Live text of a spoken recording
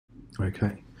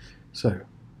Okay, so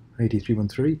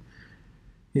AD313,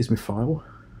 here's my file,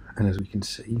 and as we can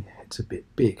see, it's a bit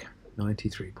big,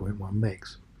 93.1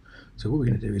 megs. So what we're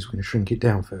going to do is we're going to shrink it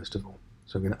down first of all.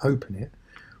 So we're going to open it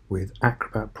with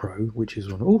Acrobat Pro, which is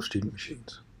on all student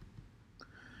machines.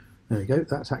 There we go,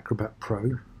 that's Acrobat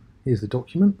Pro. Here's the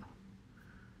document.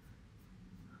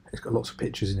 It's got lots of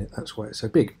pictures in it, that's why it's so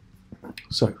big.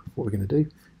 So what we're going to do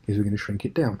is we're going to shrink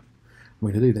it down.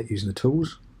 We're going to do that using the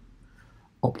tools,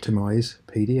 Optimize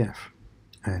PDF.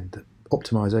 And the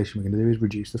optimization we're going to do is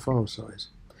reduce the file size.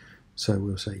 So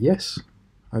we'll say yes,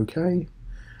 okay,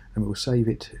 and we'll save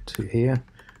it to here,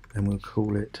 and we'll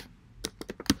call it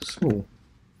small.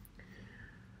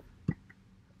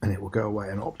 And it will go away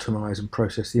and optimize and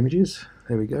process the images.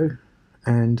 There we go.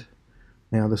 And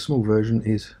now the small version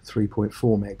is 3.4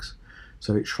 megs.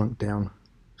 So it's shrunk down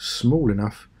small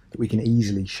enough that we can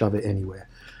easily shove it anywhere,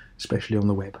 especially on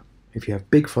the web. If you have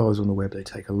big files on the web, they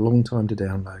take a long time to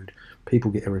download.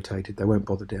 People get irritated, they won't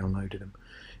bother downloading them.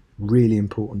 Really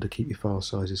important to keep your file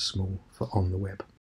sizes small for on the web.